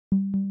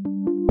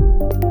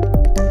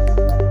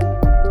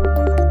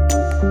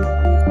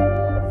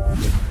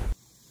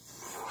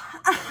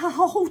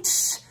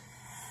ouch.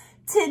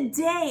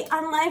 Today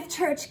on Life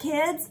Church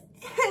Kids,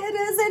 it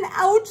is an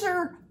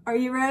oucher. Are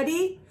you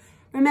ready?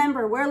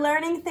 Remember, we're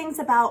learning things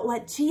about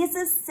what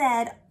Jesus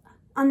said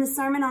on the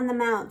Sermon on the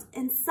Mount.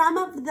 And some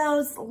of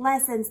those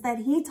lessons that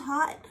he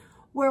taught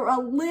were a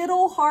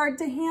little hard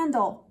to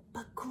handle,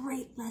 but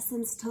great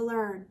lessons to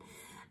learn.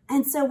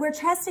 And so we're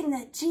trusting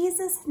that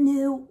Jesus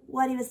knew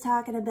what he was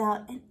talking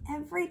about. And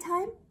every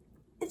time,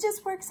 it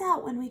just works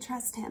out when we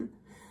trust him.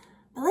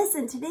 But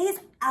listen, today's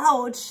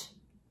ouch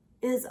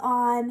is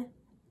on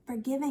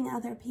forgiving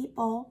other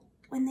people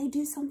when they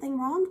do something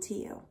wrong to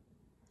you.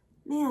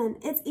 Man,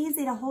 it's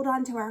easy to hold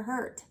on to our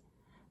hurt,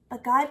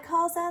 but God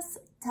calls us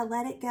to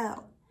let it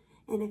go.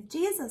 And if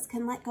Jesus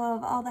can let go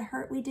of all the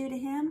hurt we do to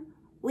him,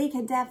 we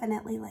can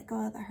definitely let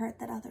go of the hurt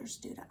that others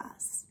do to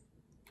us.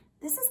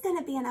 This is going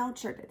to be an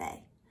oucher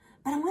today,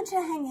 but I want you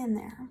to hang in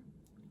there.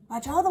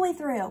 Watch all the way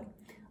through.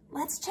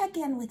 Let's check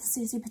in with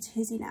Susie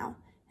Patuzzi now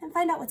and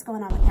find out what's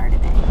going on with her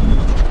today.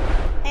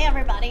 Hey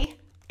everybody,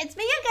 it's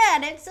me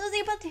again. It's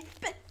Susie Patuzzi.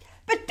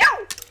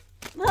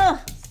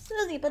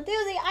 Susie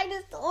Patuzzi, I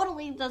just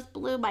totally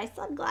blew my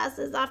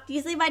sunglasses off. Do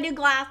you see my new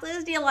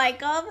glasses? Do you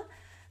like them?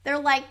 They're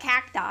like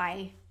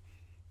cacti.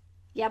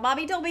 Yeah,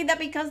 Mommy told me that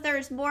because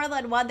there's more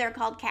than one, they're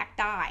called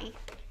cacti.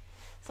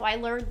 So I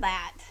learned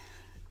that.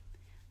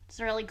 It's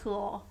really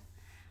cool.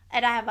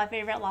 And I have my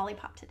favorite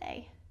lollipop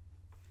today.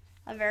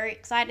 I'm very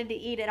excited to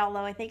eat it,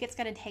 although I think it's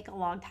going to take a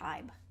long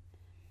time.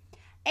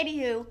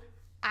 Anywho,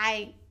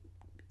 I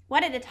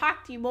wanted to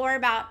talk to you more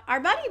about our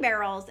bunny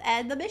barrels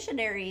and the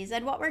missionaries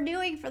and what we're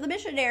doing for the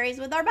missionaries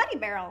with our bunny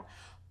barrel.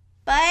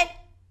 But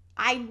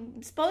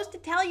I'm supposed to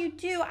tell you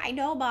too, I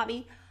know,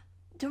 Mommy,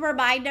 to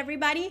remind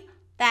everybody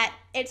that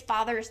it's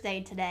Father's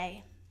Day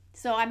today.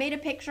 So I made a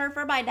picture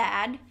for my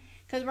dad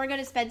because we're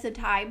going to spend some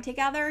time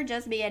together,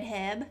 just me and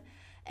him.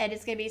 And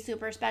it's going to be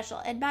super special.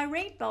 And my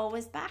rainbow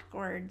was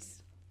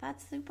backwards.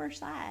 That's super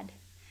sad.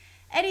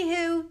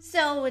 Anywho,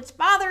 so it's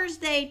Father's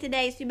Day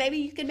today, so maybe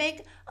you can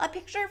make a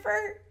picture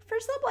for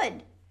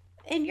someone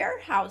in your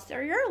house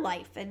or your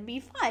life and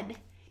be fun.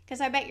 Because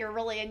I bet you're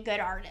really a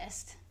good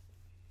artist.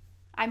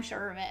 I'm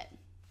sure of it.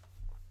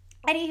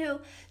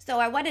 Anywho, so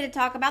I wanted to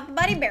talk about the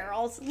bunny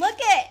barrels.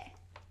 Look at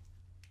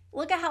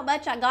how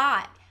much I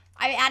got.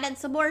 I added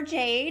some more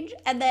change,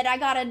 and then I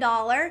got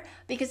 $1.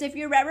 Because if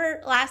you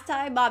remember last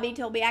time, Mommy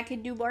told me I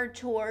could do more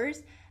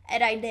chores.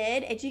 And I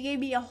did, and she gave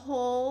me a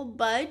whole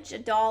bunch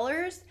of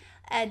dollars.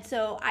 And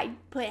so I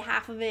put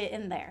half of it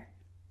in there.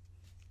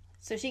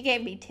 So she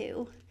gave me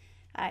 2.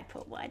 I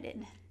put 1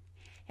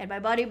 in my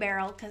bunny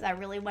barrel because I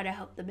really want to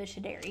help the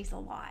missionaries a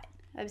lot.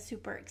 I'm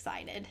super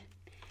excited.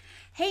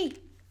 Hey,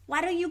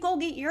 why don't you go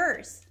get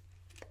yours?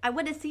 I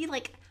want to see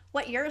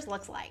what yours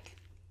looks like.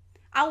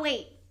 I'll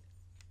wait.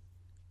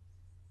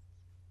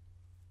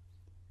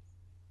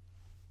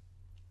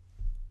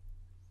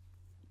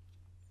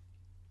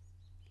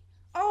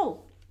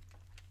 Oh,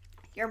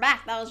 you're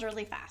back. That was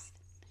really fast.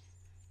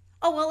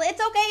 Oh, well, it's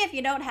okay if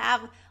you don't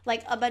have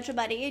a bunch of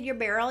money in your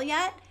barrel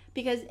yet,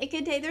 because it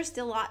can take, there's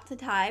still lots of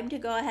time to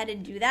go ahead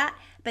and do that,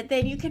 but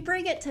then you can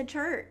bring it to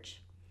church.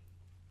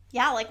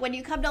 Yeah, when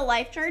you come to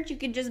Life Church, you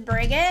can just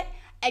bring it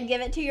and give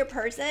it to your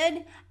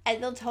person,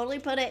 and they'll totally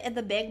put it in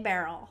the big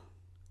barrel.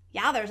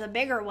 Yeah, there's a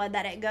bigger one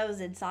that it goes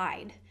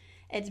inside.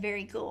 It's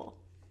very cool.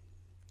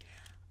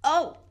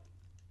 Oh,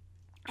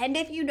 and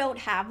if you don't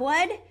have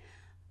one,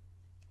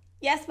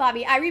 yes,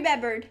 Mommy, I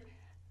remembered.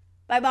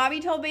 My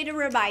mommy told me to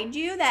remind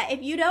you that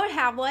if you don't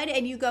have one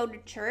and you go to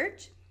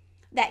church,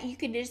 that you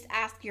can just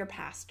ask your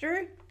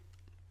pastor,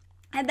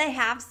 and they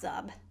have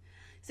some.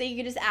 So you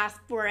can just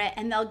ask for it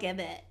and they'll give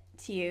it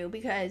to you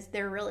because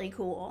they're really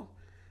cool.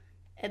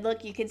 And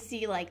look, you can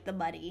see the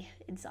money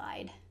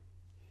inside.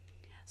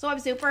 So I'm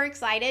super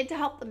excited to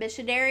help the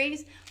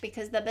missionaries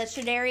because the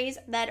missionaries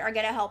then are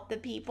going to help the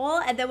people.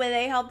 And then when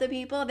they help the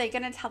people, they're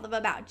going to tell them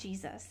about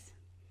Jesus.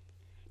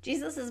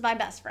 Jesus is my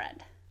best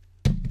friend.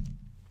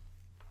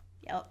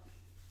 Yep.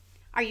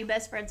 Are you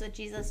best friends with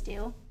Jesus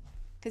too?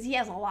 Because he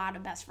has a lot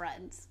of best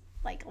friends.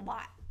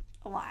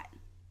 A lot.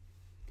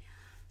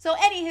 So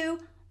anywho,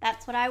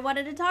 that's what I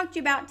wanted to talk to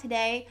you about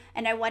today.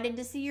 And I wanted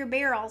to see your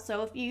barrel.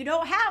 So if you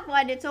don't have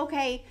one, it's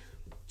okay.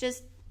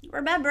 Just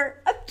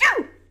remember.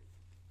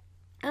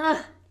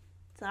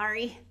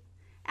 Sorry.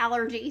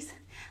 Allergies.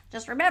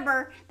 Just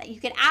remember that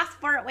you can ask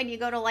for it when you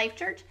go to Life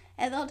Church.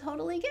 And they'll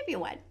totally give you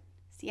one.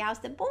 See how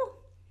simple?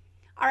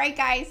 All right,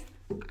 guys.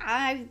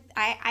 I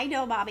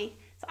know, Mommy.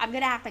 So I'm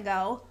going to have to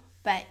go.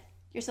 But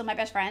you're still my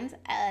best friends.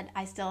 And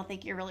I still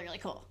think you're really, really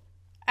cool.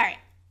 All right.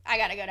 I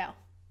got to go now.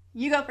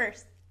 You go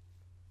first.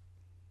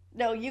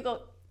 No, you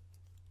go.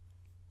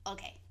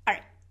 Okay. All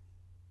right.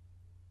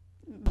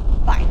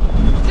 Bye.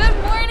 Good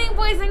morning,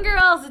 boys and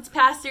girls. It's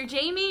Pastor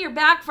Jamie. You're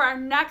back for our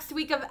next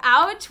week of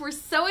Ouch. We're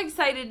so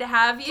excited to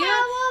have you.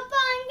 Oh!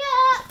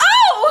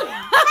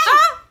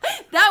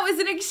 That was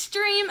an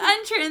extreme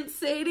entrance,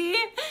 Sadie.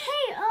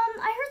 Hey,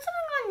 I heard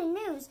something on the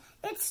news.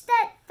 It's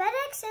that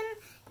FedEx and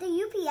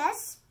the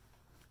UPS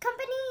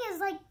company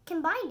is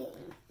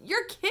combining.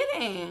 You're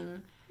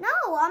kidding. No,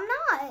 I'm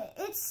not.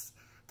 It's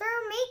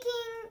they're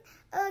making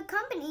a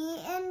company,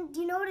 and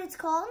do you know what it's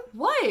called?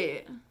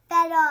 What?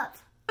 Fed Up.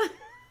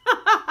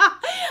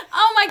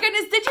 Oh my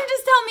goodness, did you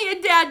just tell me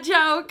a dad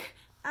joke?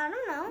 I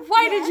don't know.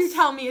 Why did you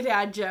tell me a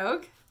dad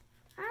joke?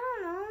 I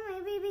don't know.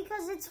 Maybe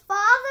because it's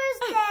Father's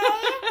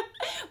Day.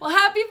 Well,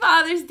 happy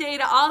Father's Day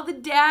to all the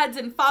dads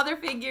and father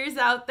figures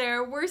out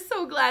there. We're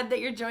so glad that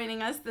you're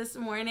joining us this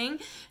morning.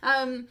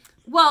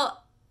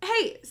 Well,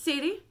 hey,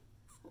 Sadie,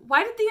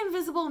 why did the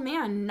Invisible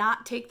Man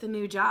not take the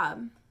new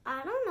job?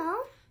 I don't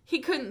know. He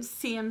couldn't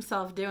see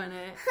himself doing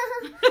it.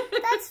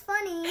 That's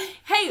funny.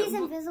 Hey, he's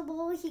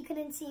invisible. He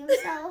couldn't see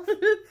himself.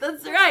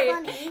 That's right.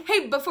 Funny.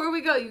 Hey, before we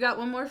go, you got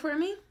one more for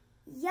me?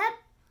 Yep.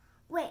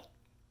 Wait.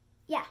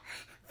 Yeah.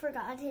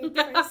 Forgot it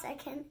for a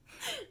second.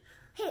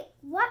 Hey,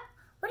 what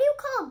do you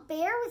call a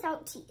bear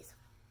without teeth?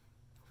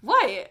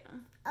 What?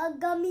 A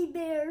gummy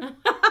bear.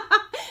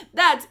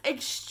 That's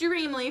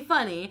extremely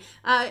funny.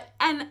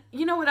 And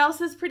you know what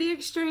else is pretty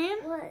extreme?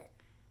 What?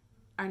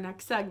 Our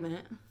next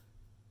segment.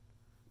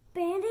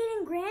 Band-Aid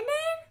and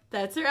Grand-Aid?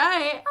 That's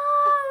right.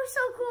 Oh,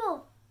 so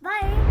cool.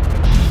 Bye.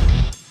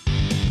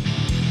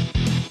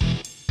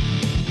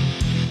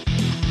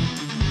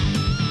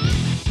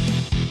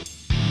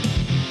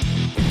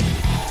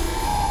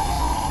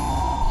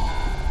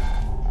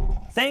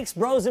 Thanks,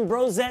 bros and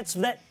brosettes, for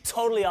that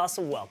totally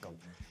awesome welcome.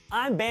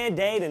 I'm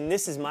Band-Aid, and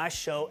this is my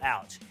show,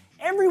 Ouch.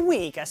 Every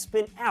week, I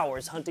spend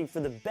hours hunting for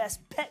the best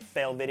pet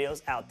fail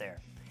videos out there.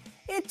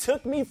 It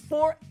took me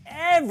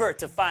forever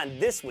to find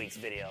this week's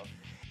video,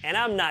 and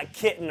I'm not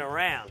kidding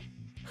around.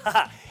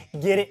 Haha,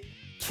 get it?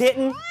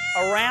 Kitten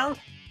around?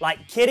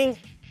 Like kidding?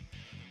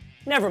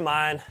 Never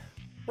mind.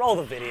 Roll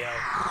the video.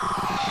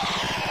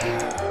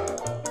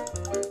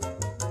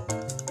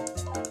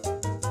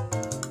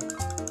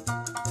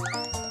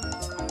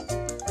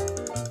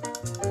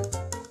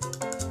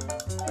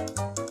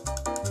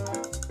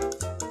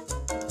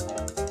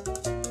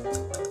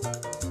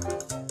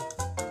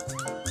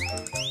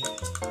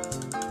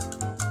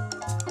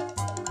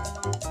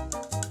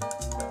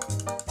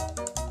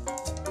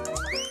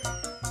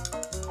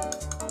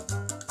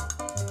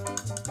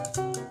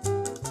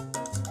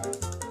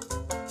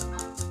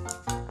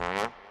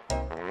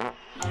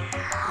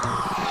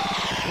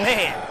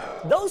 Man,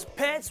 those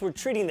pets were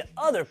treating the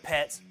other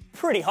pets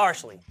pretty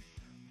harshly.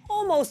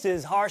 Almost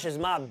as harsh as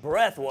my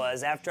breath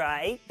was after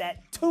I ate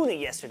that tuna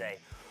yesterday.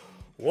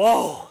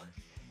 Whoa!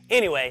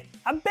 Anyway,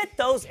 I bet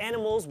those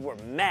animals were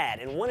mad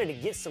and wanted to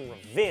get some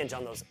revenge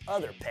on those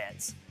other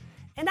pets.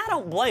 And I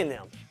don't blame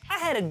them. I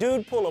had a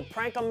dude pull a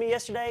prank on me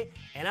yesterday,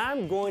 and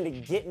I'm going to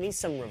get me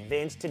some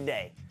revenge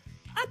today.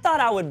 I thought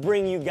I would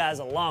bring you guys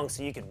along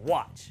so you could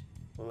watch.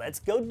 Let's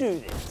go do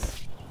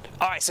this.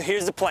 All right, so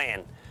here's the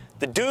plan.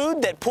 The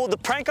dude that pulled the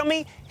prank on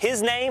me,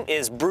 his name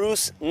is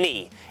Bruce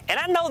Nee. And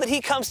I know that he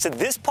comes to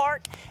this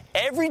park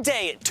every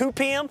day at 2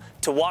 p.m.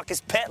 to walk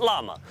his pet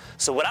llama.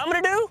 So what I'm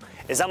gonna do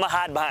is I'm gonna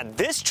hide behind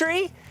this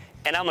tree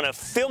and I'm gonna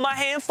fill my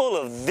hand full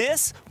of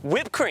this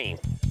whipped cream.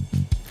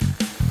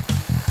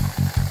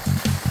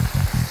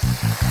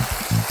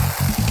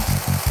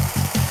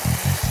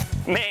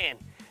 Man,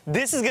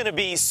 this is gonna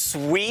be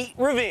sweet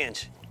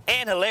revenge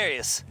and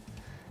hilarious.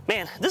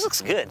 Man, this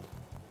looks good.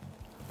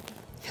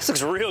 This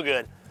looks real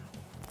good.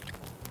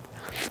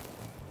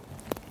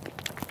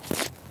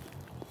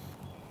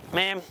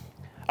 Man,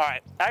 all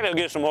right, I gotta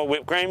get some more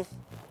whipped cream.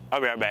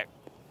 I'll be right back.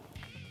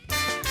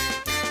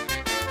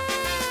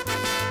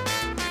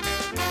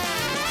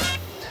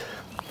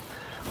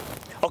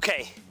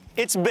 Okay,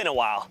 it's been a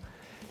while,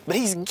 but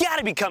he's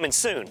gotta be coming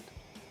soon.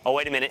 Oh,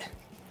 wait a minute.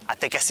 I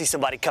think I see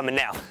somebody coming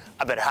now.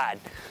 I better hide.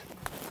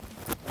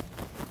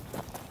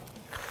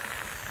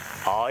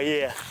 Oh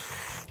yeah,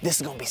 this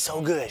is gonna be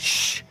so good.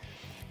 Shh,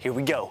 here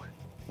we go.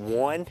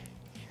 1,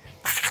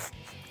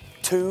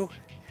 2,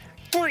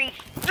 3.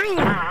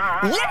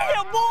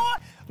 Yeah,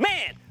 boy!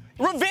 Man,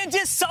 revenge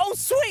is so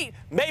sweet.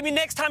 Maybe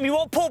next time you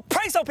won't pull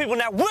pranks on people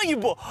now, will you,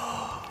 boy?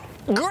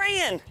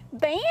 Gran!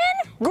 Ben?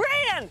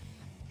 Gran!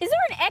 Is there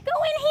an echo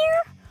in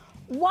here?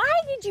 Why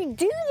did you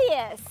do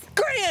this?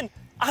 Gran!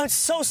 I'm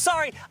so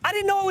sorry. I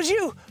didn't know it was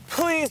you.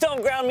 Please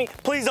don't ground me.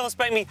 Please don't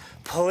spank me.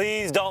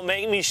 Please don't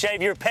make me shave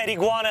your pet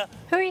iguana.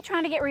 Who are you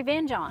trying to get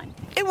revenge on?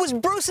 It was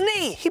Bruce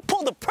Nee. He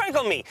pulled a prank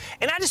on me,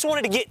 and I just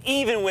wanted to get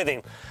even with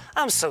him.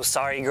 I'm so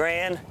sorry,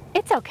 Gran.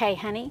 It's okay,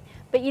 honey.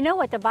 But you know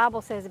what the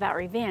Bible says about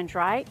revenge,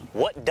 right?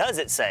 What does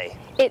it say?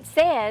 It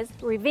says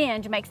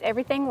revenge makes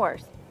everything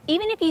worse.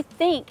 Even if you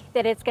think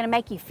that it's going to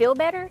make you feel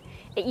better,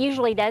 it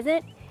usually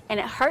doesn't, and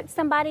it hurts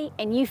somebody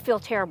and you feel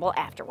terrible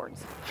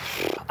afterwards.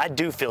 I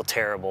do feel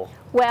terrible.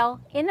 Well,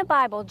 in the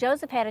Bible,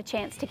 Joseph had a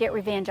chance to get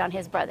revenge on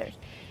his brothers.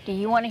 Do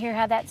you want to hear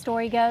how that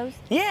story goes?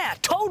 Yeah,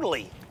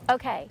 totally.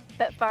 Okay,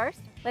 but first,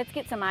 let's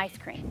get some ice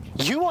cream.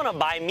 You want to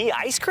buy me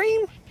ice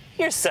cream?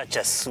 You're such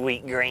a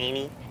sweet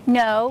granny.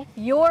 No,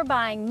 you're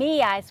buying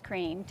me ice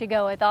cream to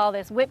go with all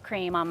this whipped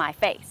cream on my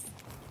face.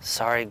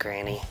 Sorry,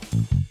 Granny.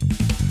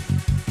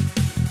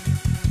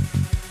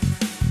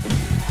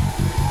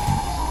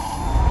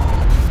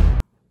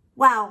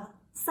 Wow,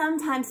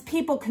 sometimes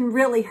people can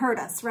really hurt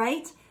us,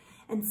 right?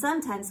 and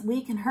sometimes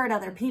we can hurt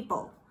other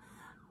people.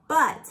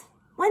 But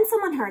when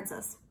someone hurts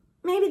us,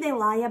 maybe they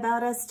lie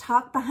about us,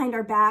 talk behind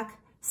our back,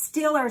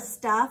 steal our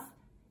stuff,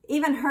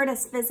 even hurt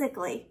us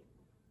physically,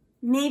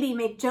 maybe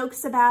make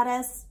jokes about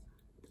us,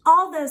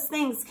 all those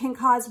things can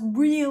cause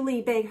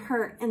really big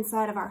hurt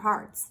inside of our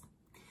hearts.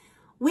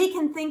 We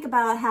can think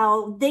about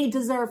how they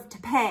deserve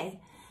to pay.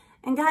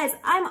 And guys,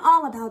 I'm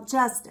all about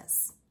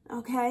justice,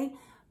 okay?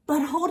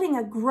 But holding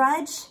a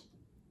grudge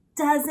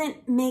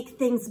doesn't make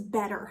things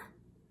better.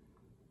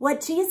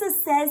 What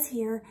Jesus says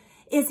here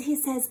is he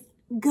says,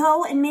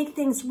 go and make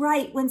things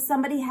right when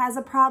somebody has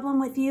a problem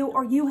with you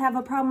or you have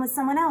a problem with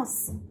someone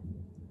else.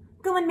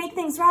 Go and make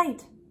things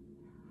right.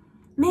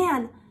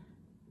 Man,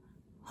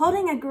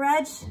 holding a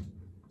grudge,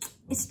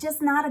 it's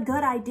just not a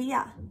good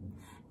idea.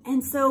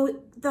 And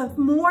so the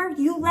more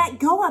you let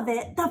go of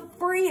it, the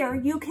freer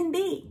you can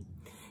be.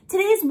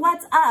 Today's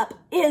What's Up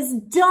is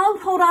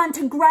don't hold on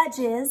to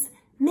grudges,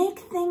 make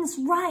things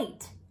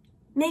right.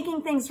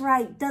 Making things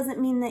right doesn't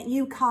mean that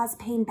you cause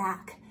pain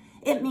back.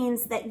 It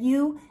means that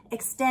you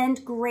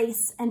extend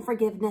grace and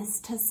forgiveness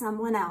to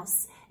someone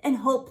else and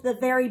hope the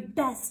very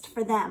best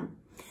for them.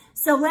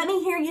 So let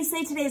me hear you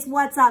say today's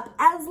What's Up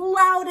as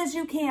loud as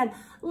you can.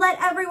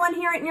 Let everyone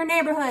hear it in your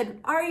neighborhood.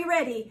 Are you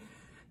ready?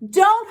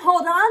 Don't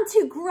hold on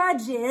to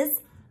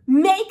grudges.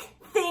 Make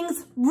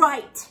things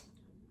right.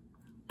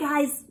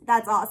 Guys,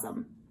 that's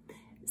awesome.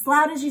 As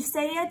loud as you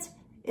say it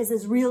is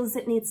as real as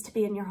it needs to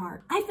be in your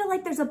heart. I feel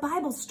like there's a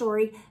Bible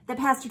story that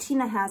Pastor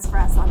Tina has for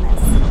us on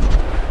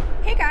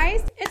this. Hey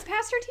guys, it's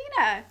Pastor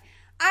Tina.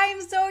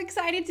 I'm so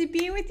excited to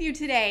be with you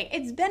today.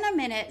 It's been a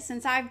minute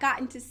since I've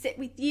gotten to sit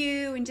with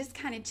you and just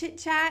kind of chit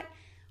chat.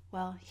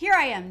 Well, here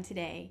I am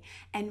today,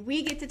 and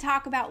we get to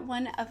talk about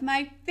one of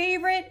my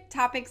favorite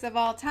topics of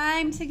all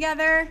time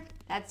together.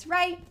 That's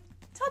right,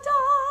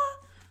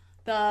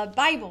 ta-da! The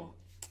Bible.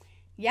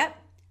 Yep,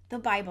 the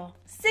Bible.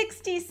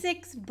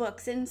 66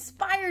 books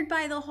inspired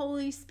by the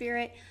Holy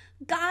Spirit,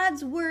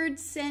 God's word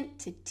sent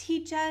to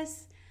teach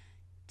us,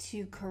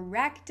 to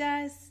correct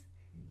us,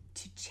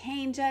 to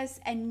change us,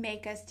 and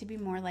make us to be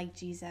more like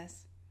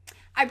Jesus.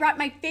 I brought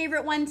my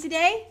favorite one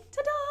today.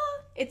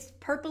 Ta-da! It's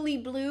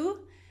purpley blue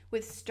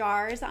with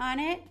stars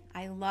on it.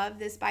 I love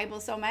this Bible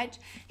so much.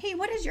 Hey,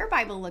 what does your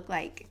Bible look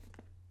like?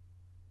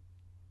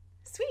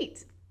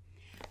 Sweet.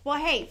 Well,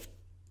 hey,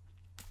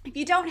 if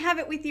you don't have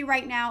it with you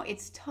right now,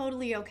 it's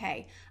totally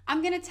okay.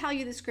 I'm going to tell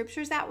you the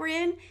scriptures that we're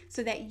in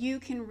so that you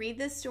can read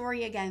this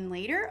story again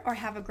later or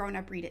have a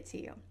grown-up read it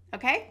to you,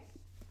 okay?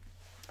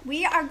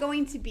 We are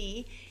going to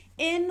be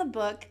in the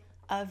book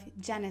of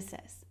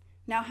Genesis.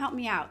 Now help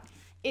me out.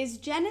 Is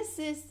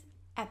Genesis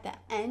at the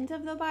end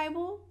of the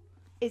Bible?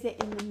 Is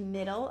it in the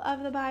middle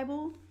of the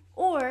Bible?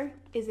 Or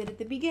is it at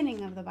the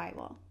beginning of the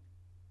Bible?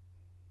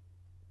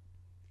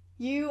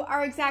 You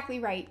are exactly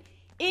right.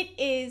 It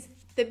is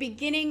the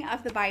beginning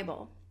of the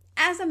Bible.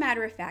 As a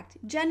matter of fact,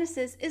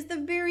 Genesis is the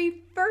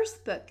very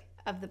first book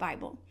of the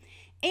Bible.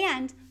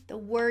 And the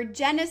word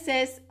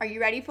Genesis, are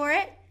you ready for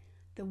it?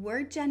 The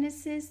word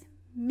Genesis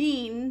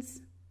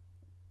means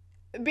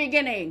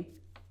beginning,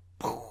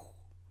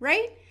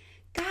 right?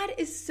 God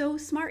is so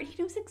smart.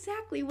 He knows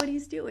exactly what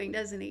he's doing,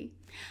 doesn't he?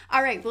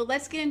 All right, well,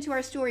 let's get into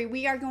our story.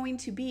 We are going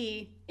to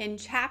be in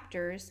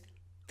chapters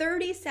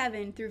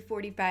 37 through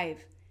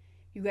 45.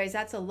 You guys,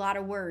 that's a lot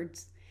of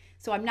words.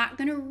 So I'm not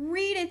going to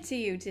read it to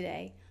you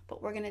today,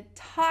 but we're going to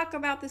talk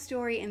about the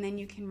story and then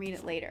you can read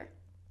it later.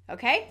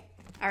 Okay?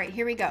 All right,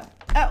 here we go.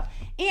 Oh,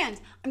 and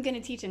I'm going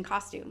to teach in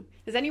costume.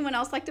 Does anyone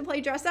else like to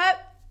play dress up?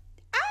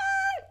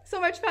 So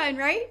much fun,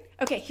 right?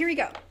 Okay, here we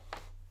go.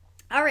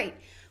 All right,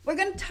 we're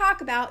going to talk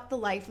about the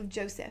life of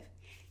Joseph.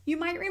 You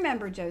might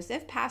remember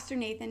Joseph. Pastor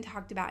Nathan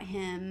talked about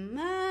him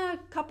a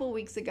couple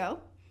weeks ago.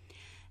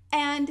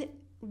 And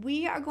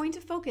we are going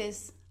to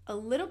focus a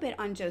little bit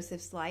on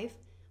Joseph's life,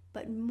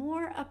 but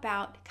more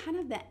about kind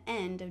of the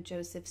end of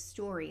Joseph's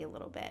story a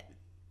little bit.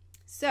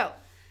 So,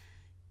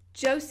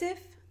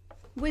 Joseph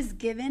was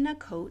given a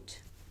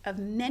coat of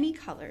many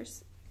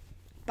colors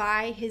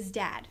by his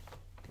dad.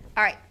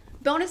 All right.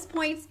 Bonus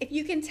points if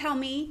you can tell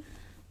me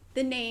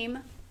the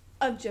name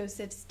of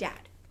Joseph's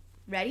dad.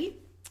 Ready?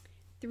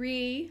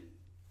 3,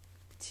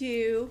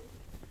 2,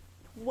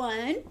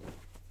 1.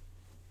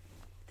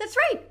 That's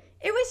right.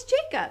 It was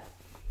Jacob.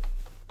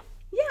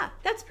 Yeah,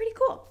 that's pretty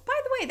cool. By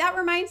the way, that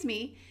reminds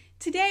me,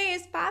 today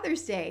is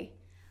Father's Day.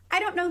 I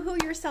don't know who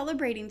you're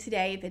celebrating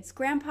today. If it's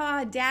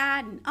grandpa,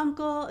 dad, an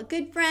uncle, a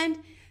good friend,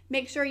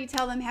 make sure you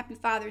tell them Happy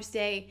Father's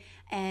Day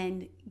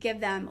and give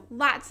them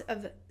lots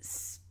of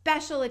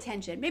special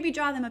attention. Maybe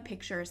draw them a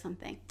picture or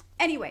something.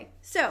 Anyway,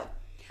 so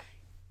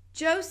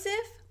Joseph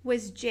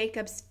was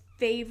Jacob's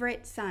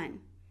favorite son.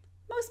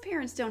 Most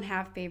parents don't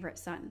have favorite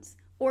sons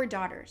or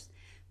daughters.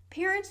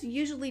 Parents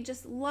usually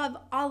just love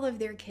all of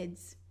their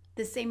kids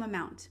the same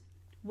amount.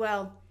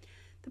 Well,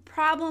 the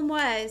problem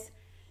was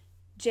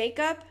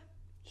Jacob,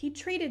 he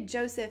treated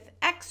Joseph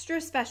extra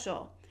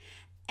special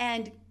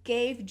and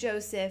gave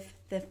Joseph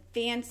the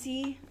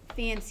fancy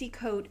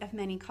coat of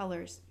many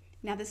colors.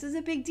 Now, this is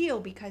a big deal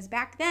because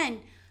back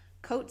then,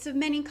 coats of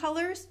many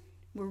colors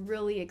were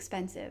really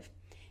expensive.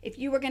 If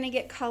you were going to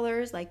get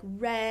colors like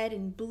red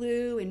and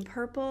blue and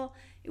purple,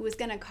 it was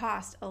going to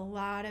cost a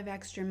lot of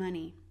extra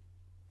money.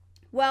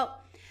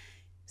 Well,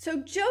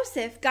 so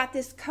Joseph got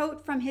this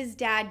coat from his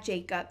dad,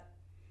 Jacob,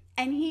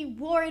 and he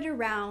wore it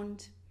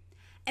around.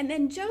 And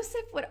then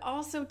Joseph would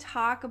also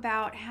talk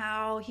about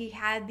how he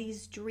had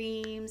these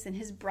dreams and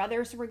his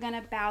brothers were going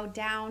to bow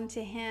down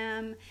to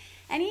him.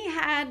 And he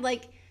had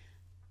like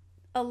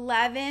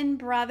 11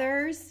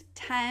 brothers,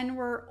 10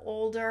 were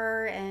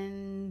older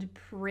and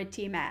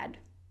pretty mad,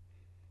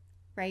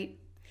 right?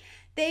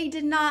 They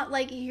did not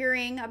like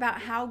hearing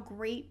about how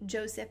great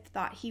Joseph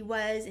thought he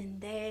was,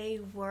 and they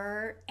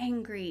were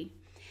angry.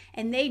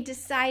 And they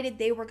decided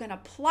they were going to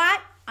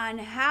plot on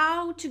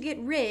how to get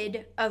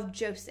rid of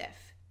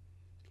Joseph.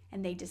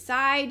 And they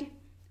decide,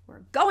 we're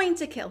going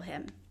to kill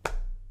him.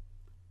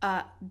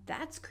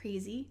 That's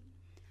crazy,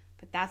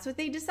 but that's what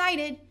they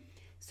decided.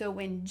 So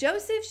when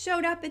Joseph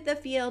showed up at the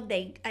field,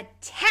 they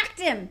attacked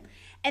him,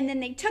 and then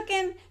they took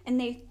him and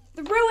they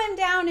threw him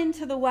down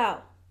into the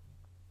well.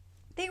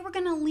 They were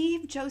going to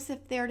leave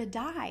Joseph there to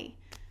die.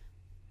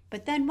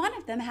 But then one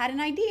of them had an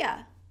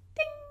idea.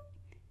 Ding!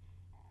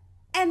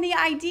 And the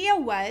idea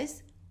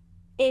was,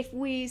 if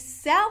we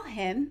sell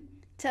him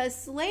to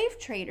slave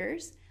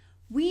traders,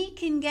 we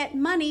can get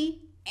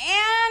money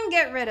and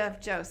get rid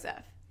of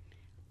Joseph.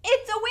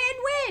 It's a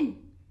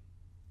win-win.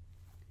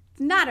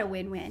 It's not a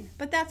win-win,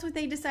 but that's what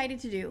they decided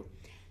to do.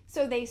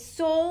 So they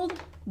sold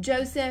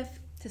Joseph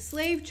to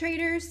slave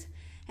traders,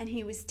 and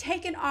he was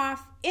taken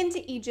off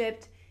into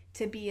Egypt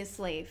to be a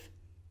slave.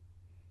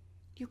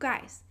 You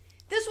guys,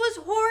 this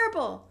was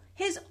horrible.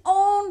 His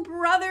own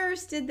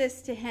brothers did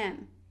this to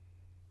him.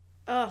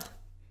 Ugh.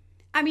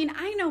 I mean,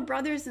 I know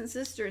brothers and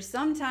sisters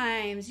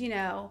sometimes,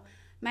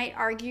 might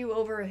argue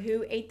over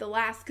who ate the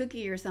last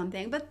cookie or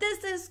something, but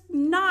this is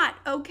not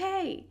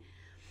okay.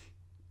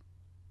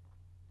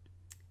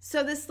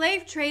 So the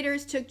slave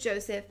traders took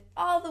Joseph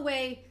all the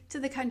way to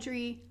the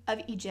country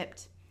of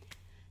Egypt.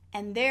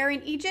 And there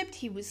in Egypt,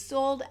 he was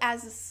sold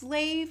as a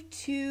slave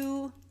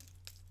to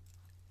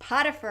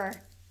Potiphar.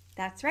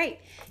 That's right.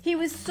 He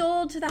was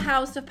sold to the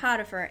house of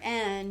Potiphar.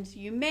 And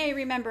you may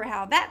remember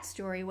how that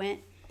story went.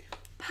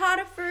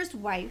 Potiphar's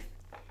wife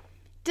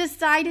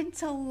decided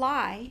to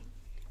lie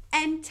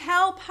and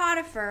tell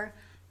Potiphar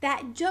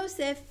that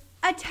Joseph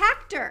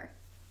attacked her.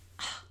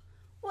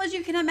 Well, as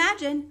you can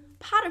imagine,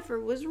 Potiphar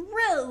was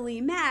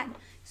really mad.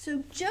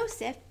 So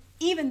Joseph,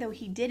 even though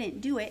he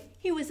didn't do it,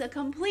 he was a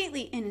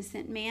completely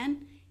innocent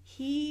man.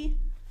 He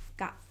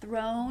got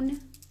thrown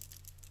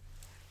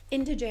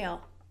into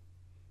jail.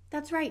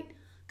 That's right,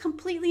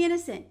 completely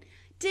innocent.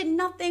 Did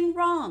nothing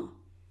wrong.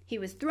 He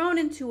was thrown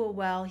into a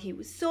well. He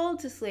was sold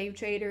to slave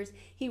traders.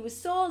 He was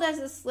sold as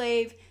a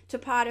slave to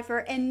Potiphar,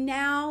 and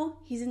now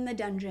he's in the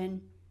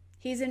dungeon.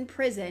 He's in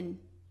prison.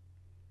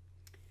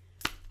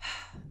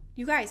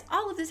 You guys,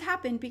 all of this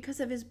happened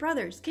because of his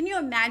brothers. Can you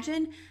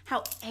imagine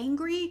how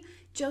angry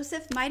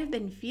Joseph might have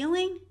been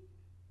feeling?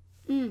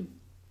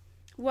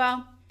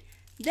 Well,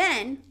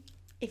 then,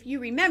 if you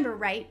remember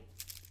right,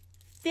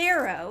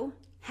 Pharaoh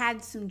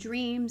had some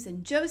dreams,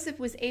 and Joseph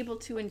was able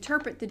to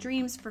interpret the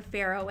dreams for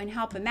Pharaoh and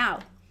help him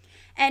out.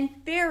 And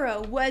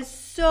Pharaoh was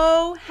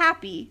so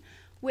happy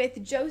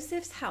with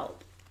Joseph's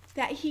help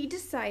that he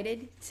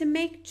decided to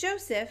make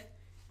Joseph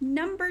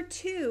number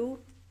 2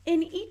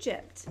 in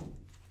Egypt.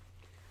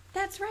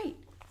 That's right.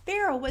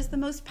 Pharaoh was the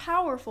most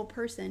powerful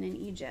person in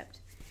Egypt.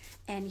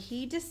 And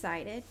he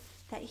decided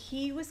that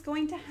he was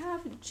going to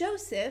have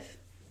Joseph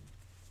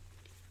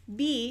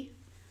be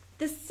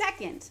the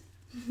second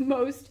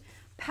most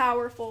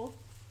powerful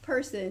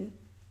person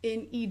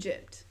in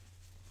Egypt.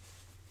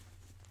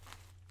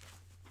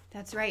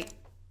 That's right.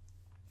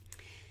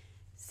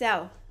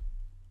 So,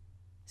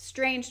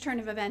 strange turn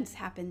of events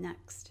happened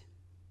next.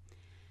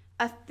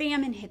 A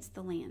famine hits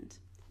the land.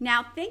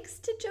 Now, thanks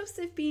to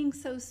Joseph being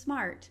so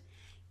smart,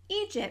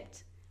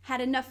 Egypt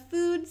had enough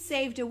food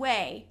saved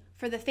away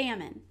for the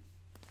famine.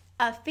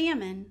 A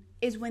famine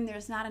is when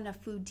there's not enough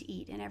food to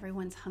eat and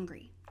everyone's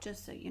hungry,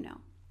 just so you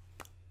know.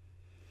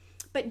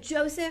 But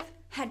Joseph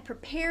had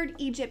prepared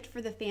Egypt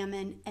for the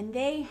famine, and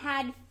they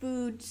had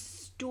food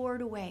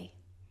stored away.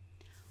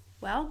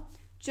 Well,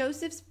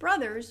 Joseph's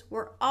brothers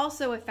were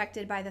also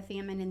affected by the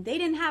famine, and they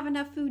didn't have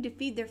enough food to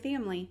feed their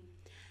family.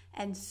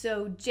 And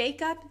so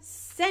Jacob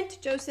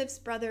sent Joseph's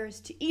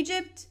brothers to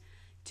Egypt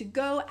to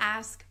go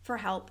ask for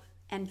help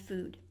and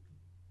food.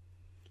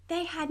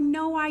 They had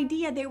no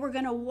idea they were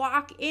going to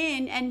walk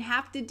in and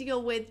have to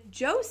deal with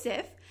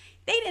Joseph.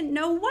 They didn't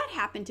know what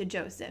happened to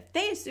Joseph.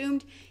 They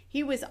assumed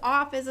he was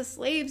off as a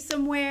slave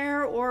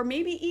somewhere or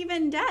maybe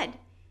even dead.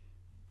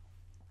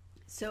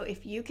 So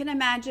if you can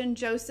imagine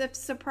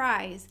Joseph's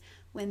surprise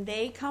when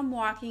they come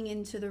walking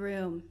into the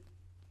room.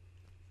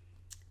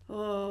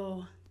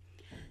 Oh,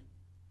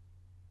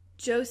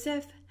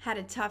 Joseph had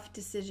a tough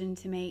decision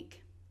to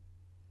make.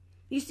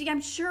 You see,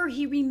 I'm sure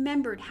he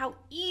remembered how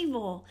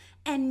evil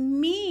and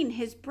mean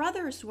his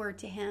brothers were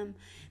to him,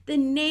 the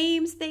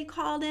names they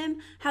called him,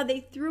 how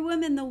they threw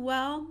him in the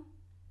well.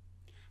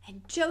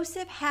 And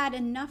Joseph had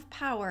enough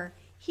power.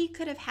 He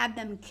could have had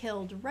them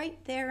killed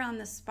right there on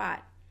the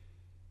spot.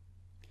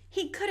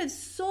 He could have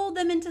sold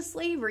them into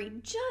slavery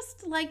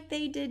just like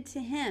they did to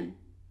him.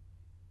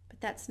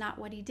 But that's not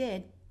what he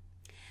did.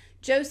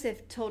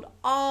 Joseph told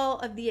all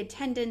of the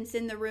attendants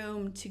in the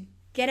room to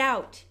get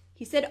out.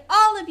 He said,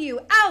 "All of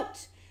you,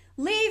 out!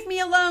 Leave me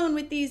alone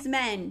with these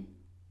men."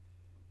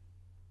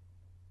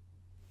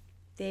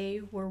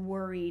 They were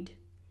worried.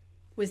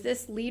 Was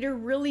this leader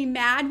really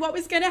mad? What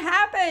was going to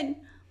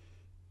happen?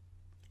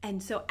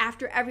 And so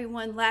after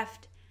everyone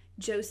left,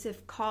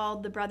 Joseph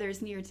called the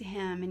brothers near to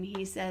him and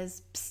he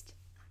says, "Psst,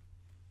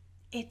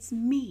 it's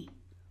me,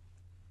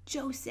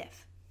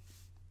 Joseph,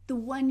 the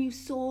one you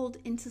sold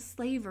into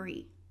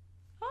slavery."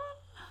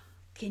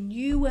 Can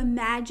you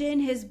imagine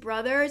his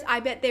brothers?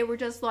 I bet they were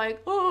just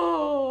like,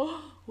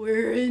 "Oh,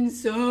 we're in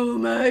so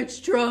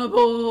much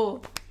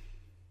trouble."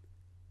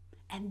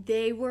 And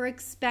they were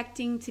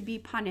expecting to be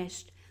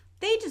punished.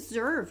 They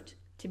deserved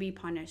to be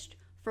punished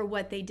for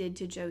what they did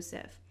to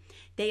Joseph.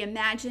 They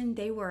imagined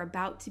they were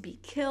about to be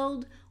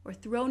killed or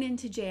thrown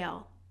into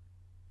jail.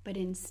 But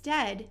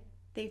instead,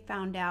 they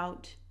found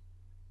out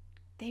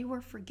they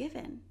were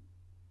forgiven.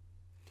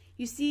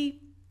 You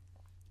see,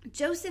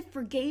 Joseph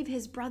forgave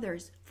his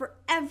brothers for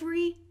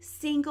every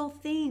single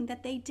thing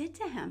that they did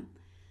to him.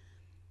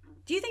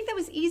 Do you think that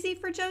was easy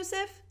for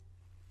Joseph?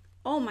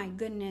 Oh my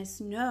goodness,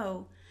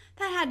 no.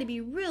 That had to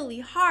be really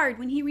hard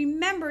when he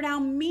remembered how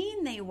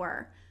mean they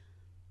were.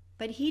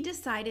 But he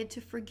decided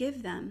to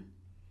forgive them.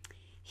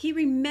 He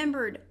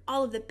remembered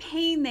all of the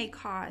pain they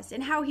caused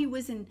and how he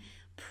was in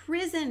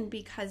prison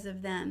because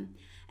of them.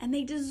 And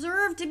they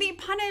deserved to be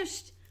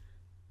punished.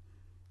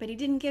 But he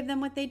didn't give them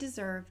what they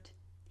deserved.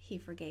 He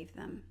forgave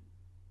them.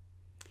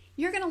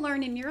 You're going to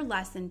learn in your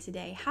lesson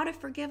today how to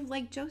forgive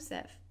like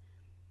Joseph.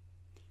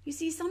 You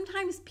see,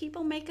 sometimes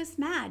people make us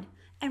mad,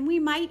 and we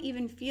might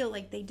even feel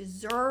like they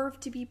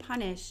deserve to be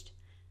punished.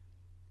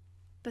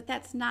 But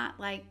that's not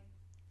like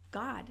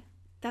God.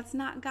 That's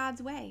not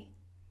God's way.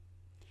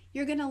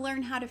 You're going to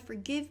learn how to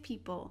forgive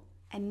people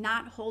and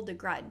not hold a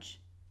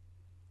grudge.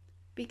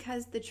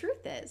 Because the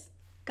truth is,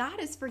 God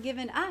has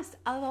forgiven us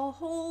of a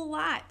whole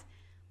lot.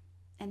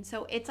 And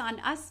so it's on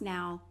us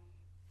now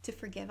to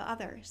forgive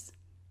others.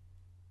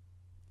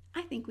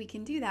 I think we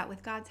can do that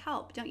with God's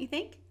help, don't you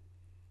think?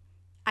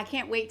 I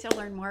can't wait to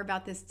learn more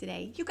about this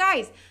today. You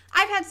guys,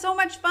 I've had so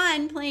much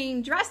fun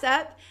playing dress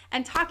up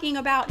and talking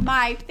about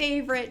my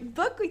favorite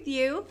book with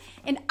you,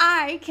 and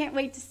I can't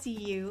wait to see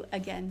you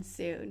again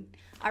soon.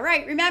 All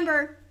right,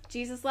 remember,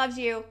 Jesus loves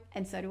you,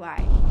 and so do I.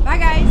 Bye,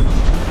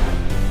 guys.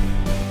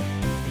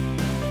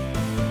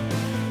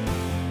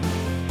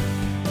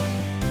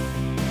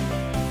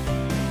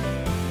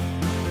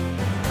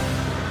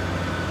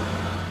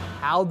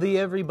 Howdy,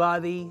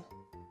 everybody.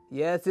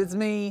 Yes, it's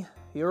me,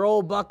 your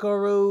old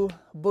buckaroo,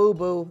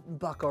 Boo-Boo.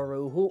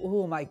 Buckaroo,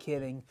 who am I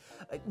kidding?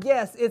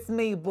 Yes, it's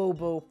me,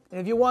 Boo-Boo. And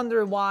if you're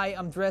wondering why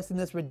I'm dressed in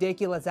this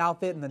ridiculous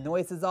outfit in the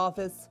Noises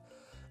office,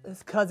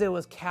 it's because it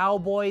was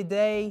Cowboy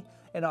Day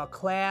in our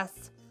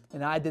class,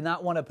 and I did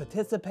not want to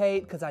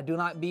participate because I do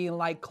not being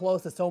like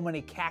close to so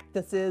many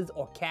cactuses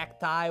or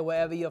cacti,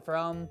 wherever you're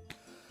from.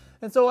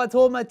 And so I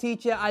told my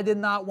teacher I did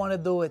not want to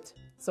do it.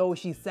 So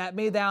she sat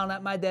me down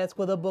at my desk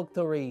with a book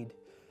to read.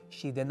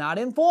 She did not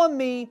inform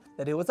me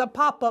that it was a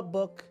pop-up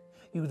book.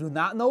 You do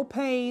not know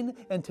pain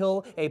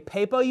until a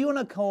paper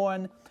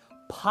unicorn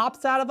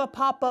pops out of a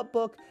pop-up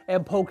book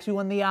and pokes you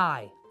in the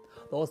eye.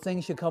 Those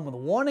things should come with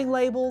warning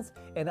labels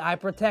and eye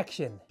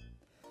protection.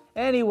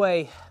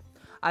 Anyway,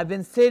 I've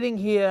been sitting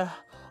here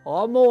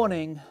all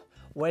morning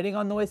waiting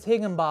on Noise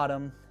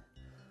Higginbottom.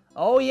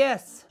 Oh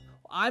yes,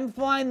 I'm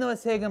fine,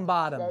 Noise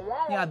Higginbottom.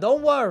 Yeah,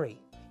 don't worry.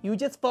 You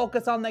just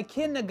focus on the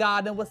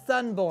kindergarten with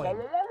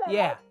Sunboy.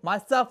 Yeah, my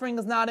suffering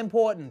is not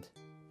important.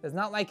 It's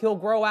not like he'll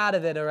grow out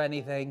of it or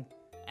anything.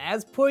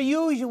 As per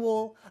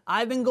usual,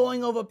 I've been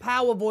going over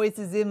power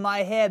voices in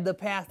my head to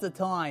pass the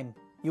time.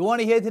 You want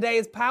to hear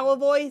today's power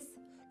voice?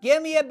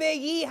 Give me a big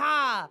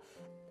yee-haw!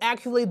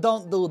 Actually,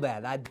 don't do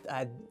that.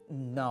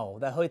 No,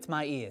 that hurts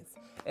my ears.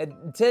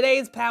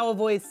 Today's power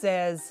voice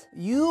says,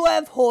 "You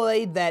have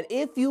heard that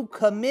if you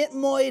commit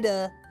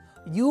murder,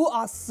 you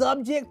are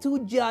subject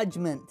to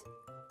judgment.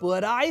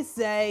 But I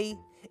say,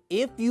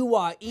 if you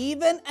are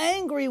even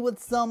angry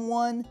with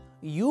someone,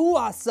 you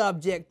are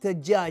subject to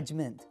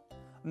judgment."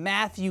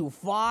 Matthew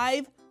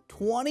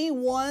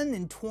 5:21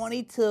 and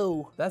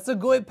 22. That's a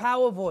good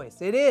power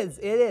voice. It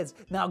is.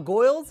 Now,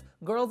 girls,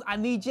 I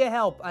need your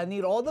help. I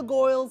need all the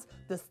girls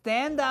to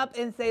stand up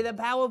and say the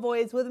power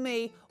voice with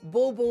me,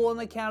 Boo-Boo, on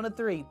the count of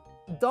 3.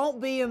 Don't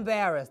be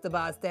embarrassed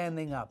about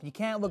standing up. You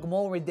can't look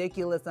more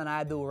ridiculous than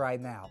I do right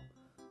now.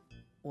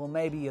 Well,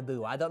 maybe you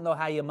do. I don't know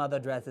how your mother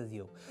dresses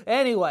you.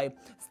 Anyway,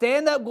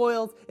 stand up,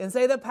 girls, and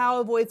say the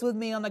power voice with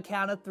me on the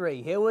count of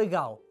 3. Here we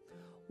go.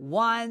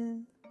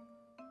 1,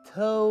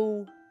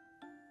 2,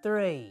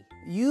 3.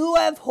 You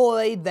have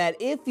heard that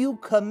if you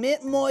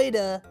commit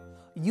murder,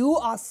 you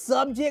are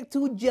subject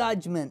to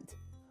judgment.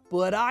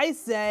 But I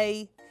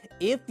say,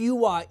 if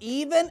you are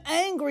even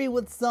angry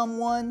with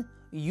someone,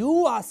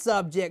 you are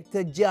subject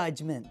to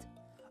judgment.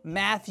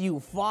 Matthew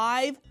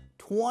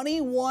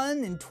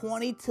 5:21 and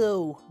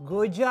 22.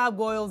 Good job,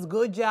 girls.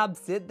 Good job.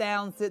 Sit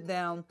down, sit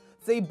down.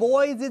 See,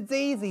 boys, it's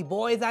easy.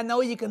 Boys, I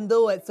know you can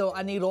do it. So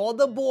I need all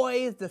the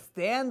boys to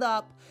stand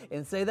up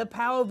and say the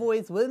power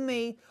voice with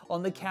me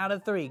on the count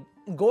of 3.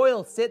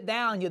 Girls, sit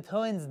down. Your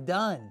turn's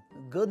done.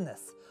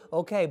 Goodness.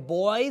 Okay,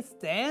 boys,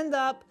 stand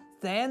up,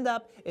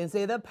 and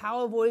say the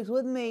power voice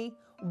with me,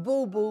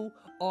 boo-boo,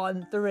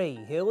 on 3.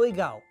 Here we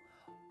go.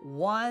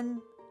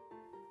 1,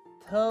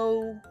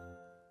 2,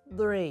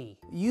 3.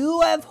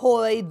 You have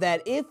heard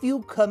that if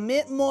you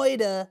commit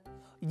murder,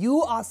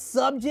 you are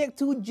subject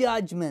to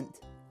judgment.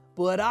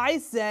 But I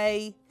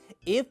say,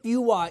 if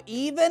you are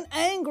even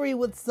angry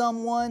with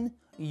someone,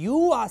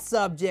 you are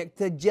subject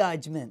to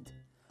judgment.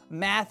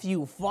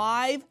 Matthew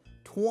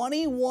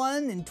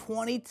 5:21 and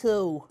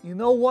 22. You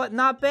know what?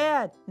 Not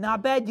bad.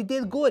 Not bad. You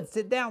did good.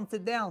 Sit down,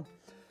 sit down.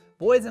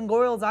 Boys and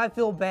girls, I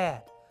feel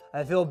bad.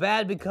 I feel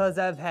bad because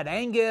I've had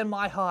anger in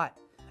my heart.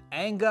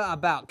 Anger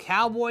about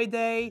Cowboy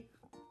Day.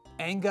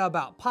 Anger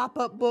about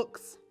pop-up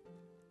books.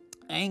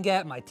 Anger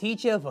at my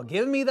teacher for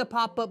giving me the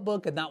pop-up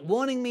book and not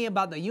warning me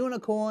about the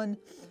unicorn.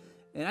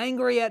 And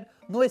angry at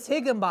Noyce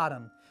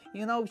Higginbottom.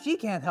 You know, she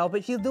can't help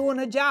it. She's doing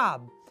her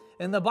job.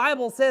 And the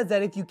Bible says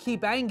that if you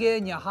keep anger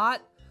in your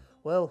heart,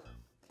 well,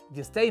 if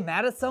you stay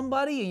mad at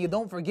somebody and you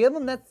don't forgive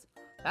them, that's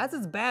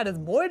as bad as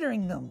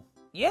murdering them.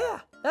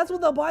 Yeah, that's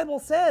what the Bible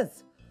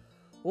says.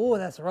 Oh,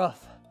 that's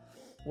rough.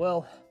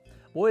 Well,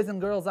 boys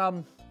and girls,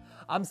 I'm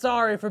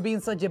sorry for being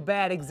such a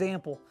bad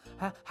example.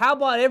 How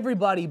about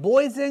everybody,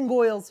 boys and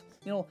girls,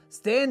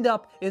 stand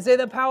up and say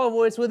the power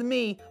voice with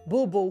me,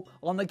 boo-boo,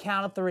 on the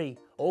count of 3.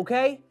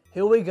 Okay?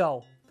 Here we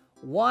go.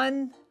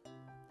 1,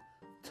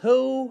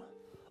 2,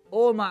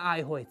 oh my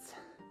eye hurts.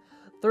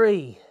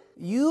 3.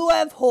 You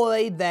have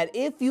heard that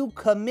if you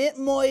commit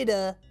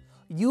murder,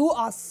 you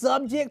are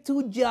subject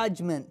to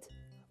judgment.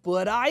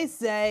 But I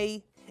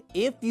say,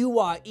 if you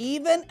are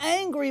even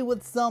angry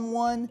with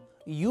someone,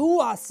 you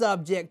are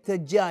subject to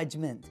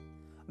judgment.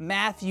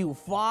 Matthew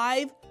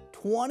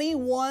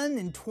 5:21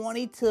 and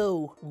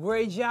 22.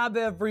 Great job,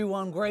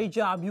 everyone. Great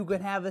job. You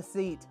can have a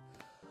seat.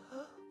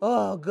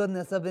 Oh,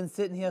 goodness. I've been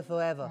sitting here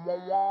forever.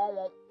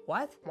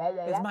 What?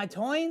 It's my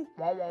turn?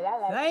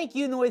 Thank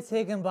you, Noyce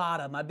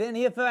Higginbottom. I've been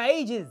here for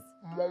ages.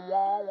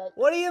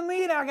 What do you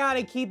mean I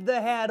gotta keep the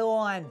hat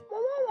on?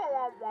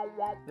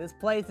 This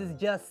place is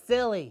just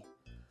silly.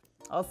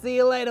 I'll see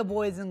you later,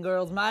 boys and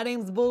girls. My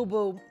name's Boo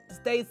Boo.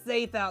 Stay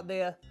safe out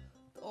there.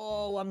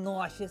 Oh, I'm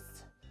nauseous.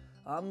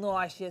 I'm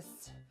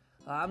nauseous.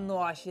 I'm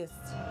nauseous.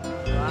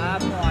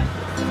 I'm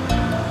nauseous.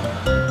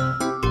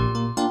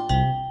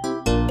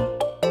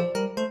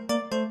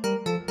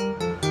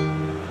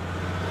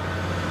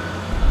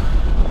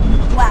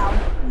 Wow,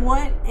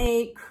 what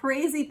a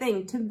crazy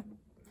thing to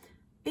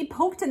be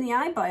poked in the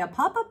eye by a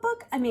pop-up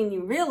book. I mean,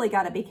 you really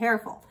got to be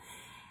careful.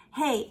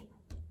 Hey,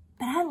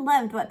 but I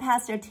loved what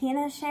Pastor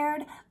Tina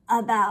shared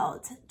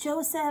about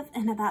Joseph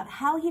and about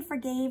how he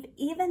forgave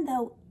even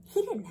though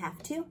he didn't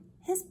have to.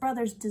 His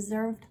brothers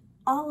deserved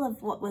all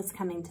of what was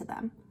coming to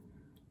them.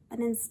 But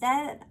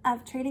instead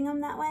of treating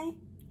them that way,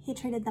 he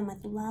treated them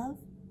with love,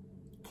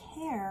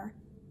 care,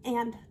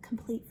 and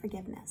complete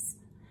forgiveness.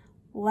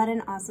 What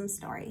an awesome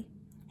story.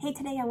 Hey,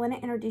 today I want to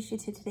introduce you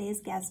to today's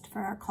guest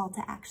for our call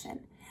to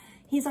action.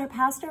 He's our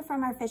pastor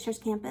from our Fishers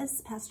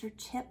campus, Pastor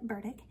Chip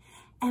Burdick,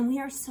 and we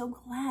are so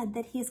glad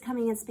that he's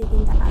coming and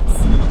speaking to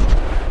us.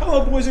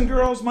 Hello, boys and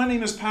girls. My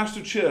name is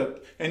Pastor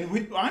Chip,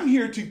 and I'm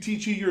here to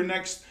teach you your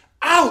next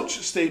ouch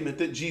statement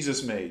that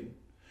Jesus made.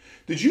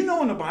 Did you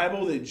know in the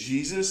Bible that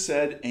Jesus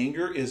said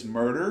anger is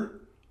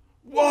murder?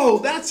 Whoa,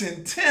 that's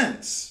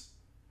intense.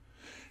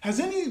 Has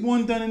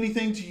anyone done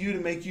anything to you to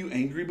make you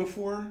angry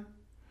before?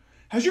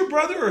 Has your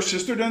brother or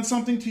sister done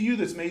something to you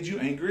that's made you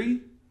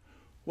angry?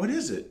 What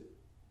is it?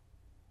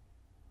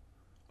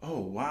 Oh,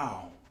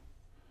 wow.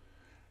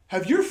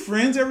 Have your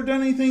friends ever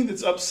done anything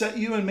that's upset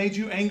you and made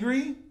you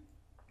angry?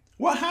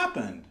 What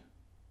happened?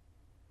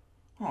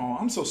 Oh,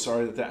 I'm so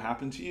sorry that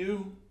happened to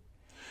you.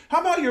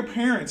 How about your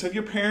parents? Have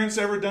your parents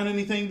ever done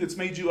anything that's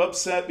made you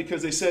upset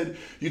because they said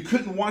you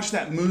couldn't watch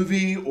that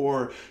movie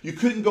or you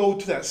couldn't go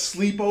to that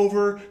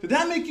sleepover? Did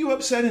that make you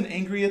upset and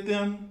angry at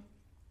them?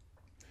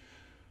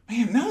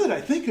 Man, now that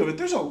I think of it,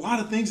 there's a lot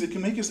of things that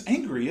can make us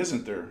angry,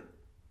 isn't there?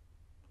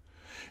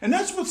 And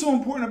that's what's so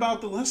important about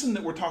the lesson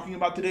that we're talking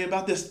about today,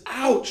 about this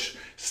ouch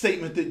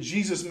statement that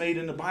Jesus made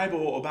in the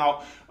Bible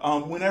about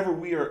whenever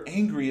we are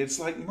angry, it's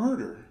like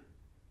murder.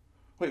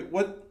 Wait,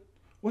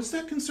 what's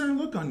that concerned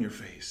look on your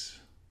face?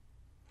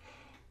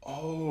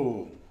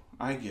 Oh,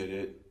 I get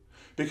it.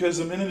 Because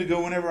a minute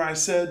ago, whenever I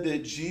said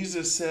that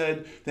Jesus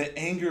said that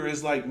anger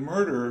is like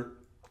murder,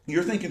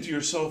 you're thinking to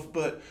yourself,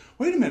 but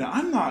wait a minute,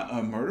 I'm not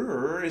a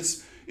murderer.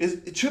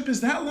 Chip,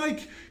 is that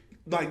like,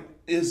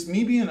 is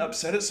me being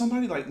upset at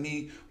somebody like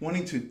me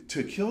wanting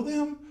to kill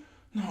them?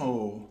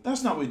 No,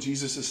 that's not what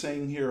Jesus is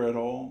saying here at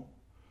all.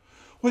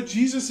 What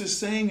Jesus is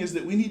saying is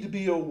that we need to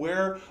be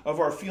aware of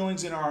our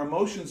feelings and our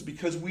emotions,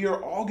 because we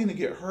are all going to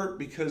get hurt,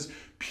 because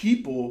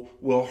people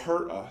will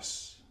hurt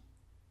us.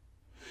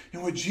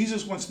 And what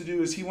Jesus wants to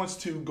do is he wants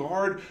to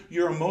guard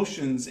your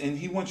emotions, and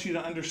he wants you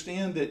to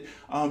understand that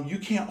you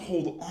can't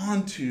hold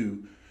on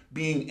to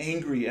being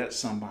angry at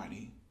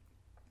somebody.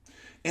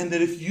 And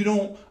that if you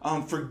don't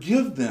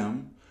forgive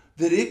them,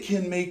 that it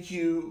can make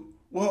you,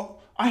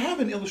 well, I have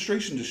an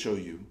illustration to show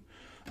you.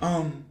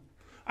 I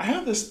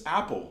have this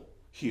apple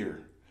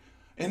here.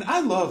 And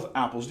I love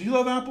apples. Do you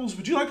love apples?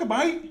 Would you like a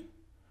bite?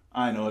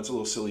 I know it's a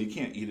little silly. You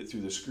can't eat it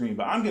through the screen,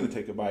 but I'm going to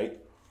take a bite.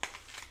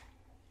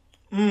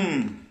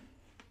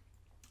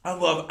 I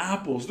love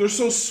apples. They're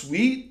so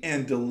sweet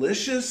and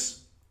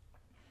delicious.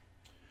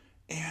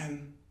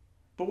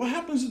 But what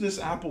happens to this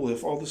apple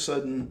if all of a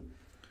sudden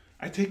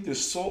I take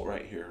this salt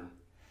right here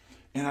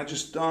and I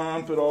just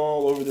dump it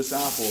all over this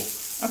apple?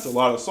 That's a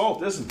lot of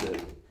salt, isn't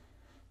it?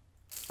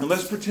 And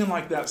let's pretend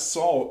like that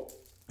salt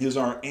is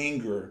our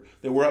anger,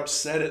 that we're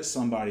upset at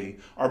somebody,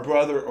 our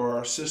brother or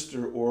our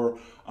sister or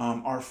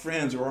our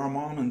friends or our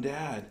mom and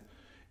dad.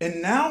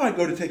 And now I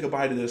go to take a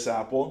bite of this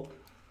apple.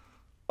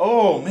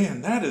 Oh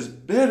man, that is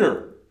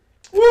bitter.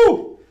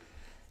 Woo!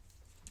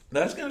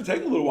 That's going to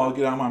take a little while to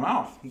get out of my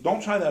mouth.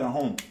 Don't try that at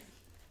home.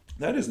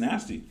 That is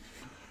nasty.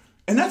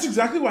 And that's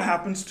exactly what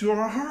happens to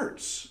our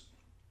hearts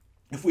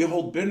if we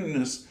hold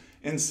bitterness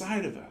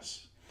inside of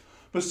us.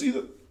 But see,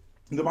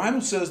 the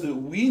Bible says that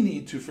we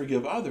need to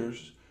forgive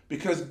others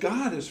because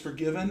God has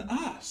forgiven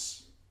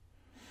us.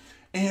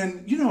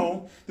 And, you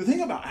know, the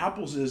thing about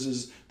apples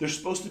is they're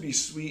supposed to be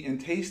sweet and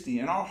tasty,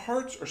 and our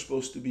hearts are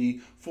supposed to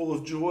be full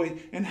of joy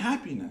and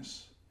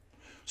happiness.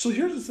 So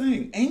here's the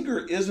thing.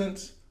 Anger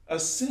isn't a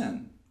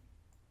sin.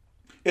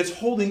 It's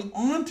holding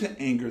on to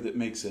anger that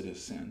makes it a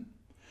sin.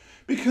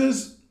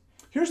 Because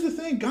here's the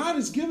thing. God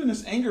has given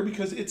us anger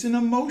because it's an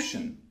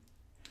emotion.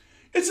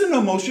 It's an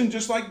emotion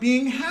just like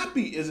being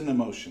happy is an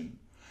emotion.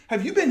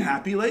 Have you been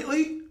happy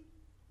lately?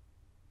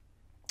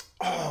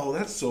 Oh,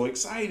 that's so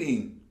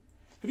exciting.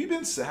 Have you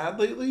been sad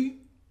lately?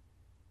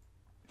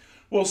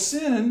 Well,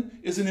 sin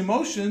is an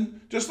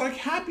emotion just like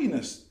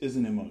happiness is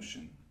an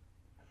emotion.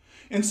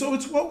 And so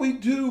it's what we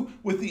do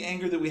with the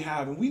anger that we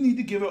have. And we need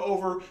to give it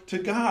over to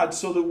God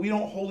so that we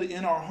don't hold it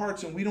in our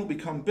hearts and we don't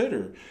become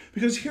bitter.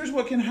 Because here's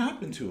what can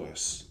happen to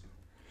us.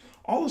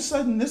 All of a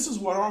sudden, this is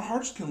what our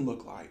hearts can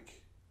look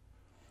like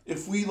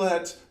if we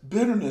let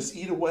bitterness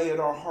eat away at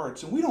our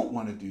hearts. And we don't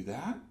want to do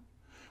that.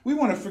 We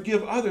want to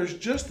forgive others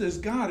just as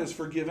God has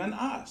forgiven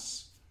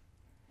us.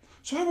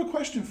 So I have a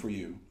question for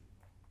you.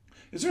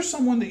 Is there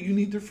someone that you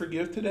need to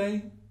forgive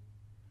today?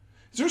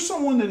 Is there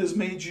someone that has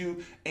made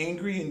you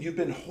angry and you've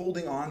been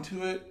holding on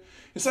to it?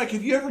 It's like,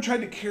 have you ever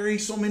tried to carry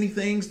so many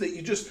things that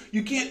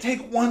you can't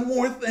take one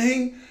more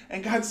thing?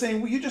 And God's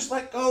saying, will you just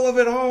let go of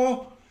it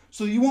all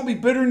so you won't be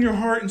bitter in your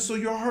heart and so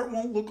your heart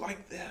won't look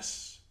like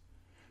this?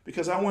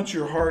 Because I want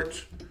your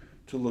heart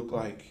to look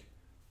like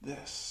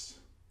this.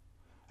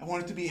 I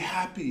want it to be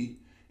happy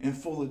and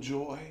full of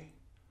joy.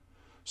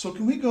 So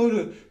can we go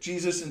to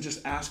Jesus and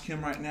just ask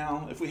him right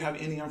now if we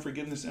have any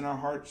unforgiveness in our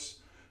hearts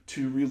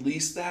to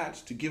release that,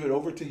 to give it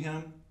over to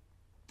him?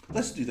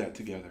 Let's do that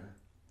together.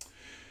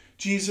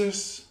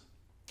 Jesus,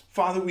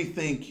 Father, we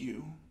thank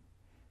you.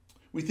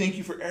 We thank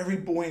you for every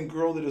boy and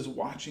girl that is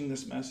watching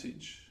this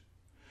message.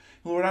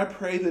 Lord, I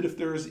pray that if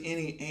there is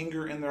any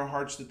anger in their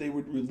hearts, that they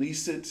would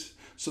release it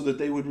so that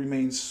they would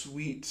remain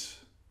sweet.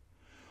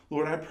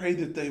 Lord, I pray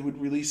that they would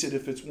release it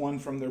if it's one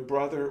from their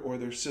brother or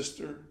their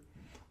sister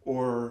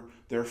or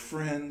their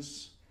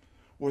friends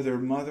or their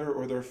mother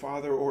or their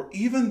father or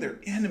even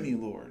their enemy,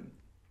 Lord.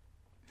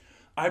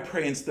 I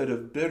pray instead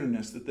of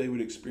bitterness that they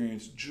would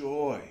experience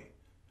joy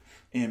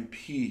and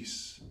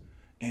peace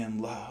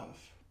and love.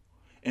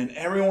 And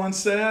everyone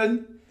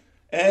said,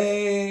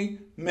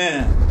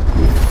 Amen.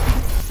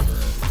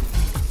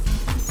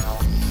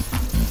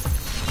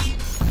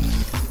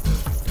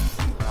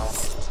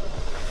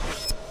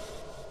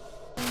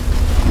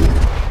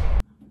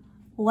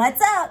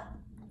 What's up?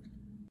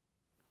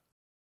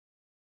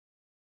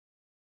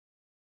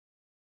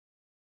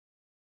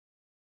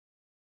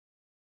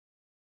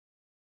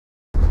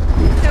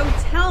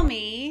 Tell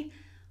me,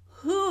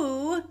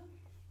 who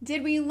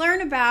did we learn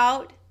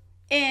about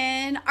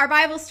in our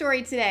Bible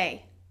story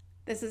today?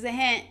 This is a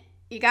hint.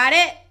 You got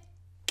it?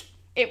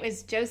 It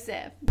was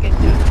Joseph. Good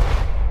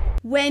job.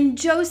 When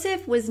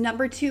Joseph was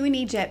number 2 in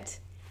Egypt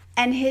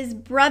and his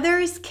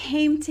brothers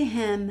came to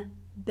him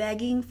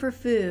begging for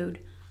food,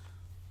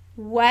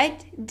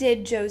 what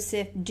did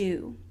Joseph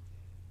do?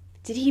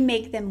 Did he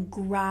make them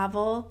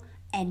grovel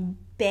and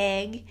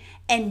beg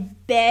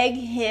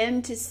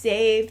him to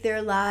save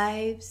their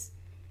lives?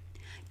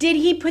 Did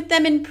he put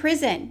them in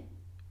prison?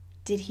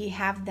 Did he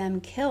have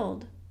them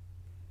killed?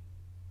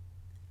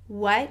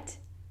 What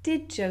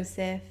did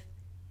Joseph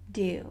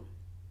do?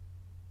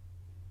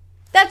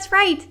 That's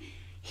right.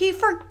 He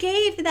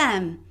forgave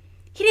them.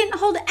 He didn't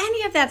hold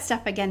any of that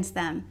stuff against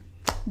them.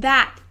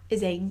 That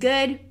is a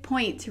good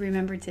point to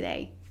remember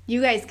today.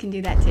 You guys can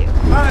do that too.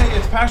 Hi,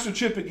 it's Pastor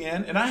Chip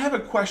again, and I have a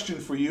question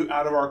for you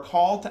out of our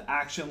call to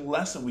action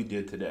lesson we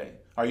did today.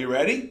 Are you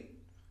ready?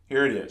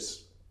 Here it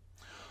is.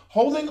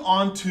 Holding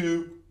on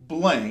to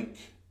blank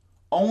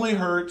only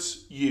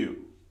hurts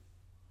you.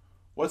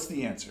 What's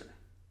the answer?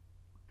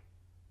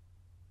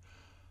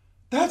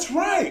 That's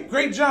right.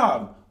 Great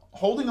job.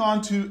 Holding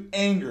on to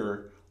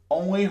anger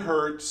only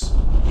hurts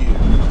you.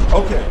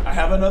 Okay, I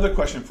have another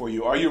question for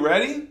you. Are you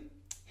ready?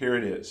 Here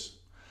it is.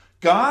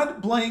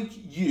 God blank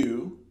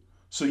you,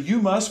 so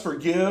you must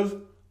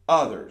forgive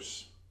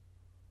others.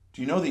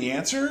 Do you know the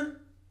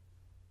answer?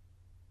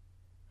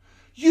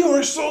 You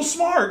are so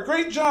smart.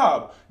 Great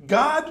job.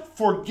 God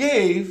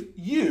forgave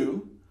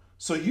you,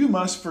 so you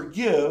must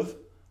forgive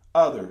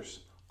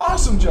others.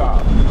 Awesome job.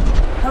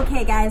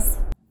 Okay, guys,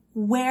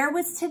 where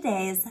was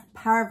today's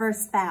power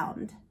verse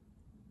found?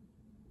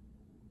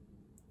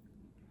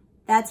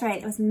 That's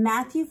right. It was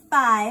Matthew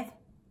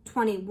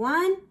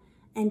 5:21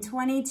 and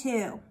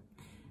 22.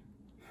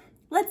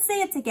 Let's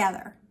say it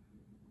together.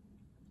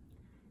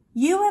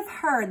 You have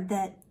heard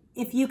that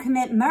if you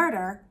commit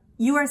murder,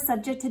 you are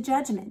subject to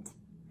judgment.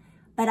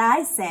 But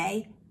I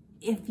say,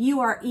 if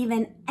you are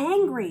even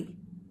angry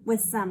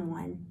with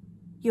someone,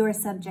 you are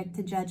subject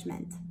to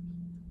judgment.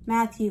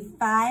 Matthew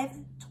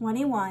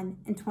 5:21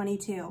 and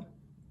 22.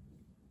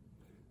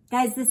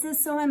 Guys, this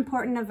is so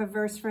important of a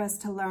verse for us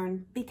to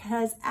learn,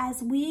 because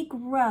as we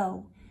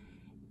grow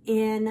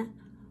in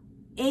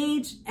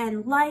age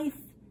and life,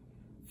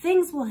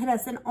 things will hit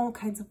us in all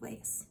kinds of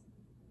ways.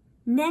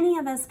 Many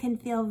of us can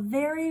feel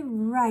very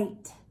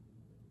right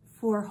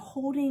for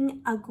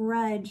holding a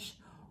grudge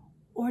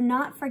or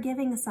not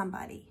forgiving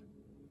somebody.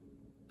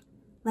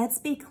 Let's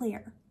be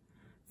clear.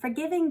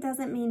 Forgiving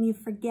doesn't mean you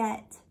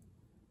forget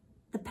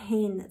the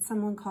pain that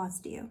someone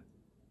caused you.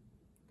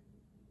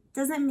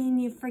 Doesn't mean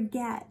you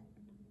forget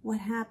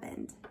what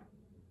happened.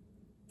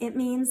 It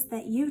means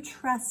that you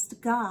trust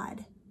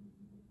God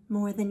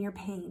more than your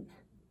pain.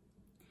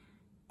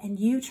 And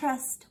you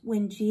trust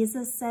when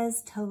Jesus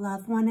says to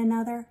love one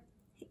another,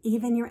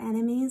 even your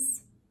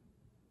enemies,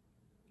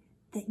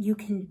 that you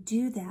can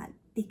do that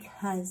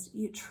because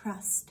you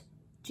trust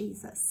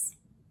Jesus.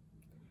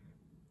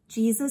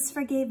 Jesus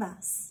forgave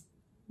us.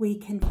 We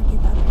can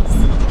forgive others.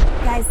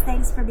 Guys,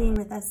 thanks for being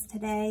with us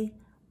today.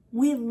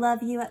 We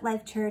love you at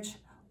Life Church.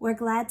 We're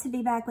glad to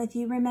be back with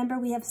you. Remember,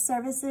 we have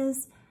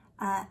services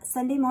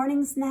Sunday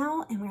mornings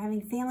now, and we're having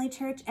family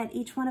church at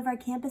each one of our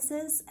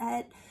campuses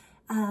at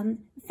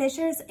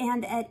Fishers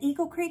and at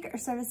Eagle Creek. Our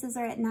services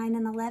are at 9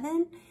 and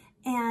 11,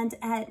 and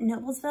at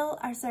Noblesville,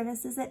 our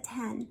service is at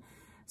 10.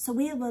 So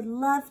we would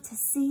love to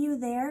see you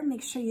there.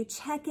 Make sure you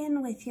check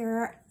in with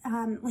your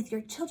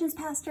children's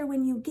pastor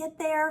when you get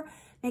there.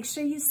 Make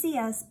sure you see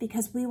us,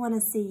 because we want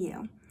to see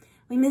you.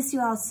 We miss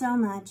you all so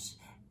much,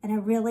 and are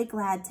really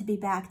glad to be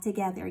back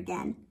together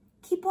again.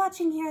 Keep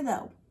watching here,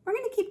 though. We're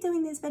going to keep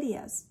doing these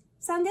videos.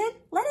 Sound good?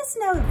 Let us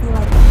know if you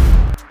like it.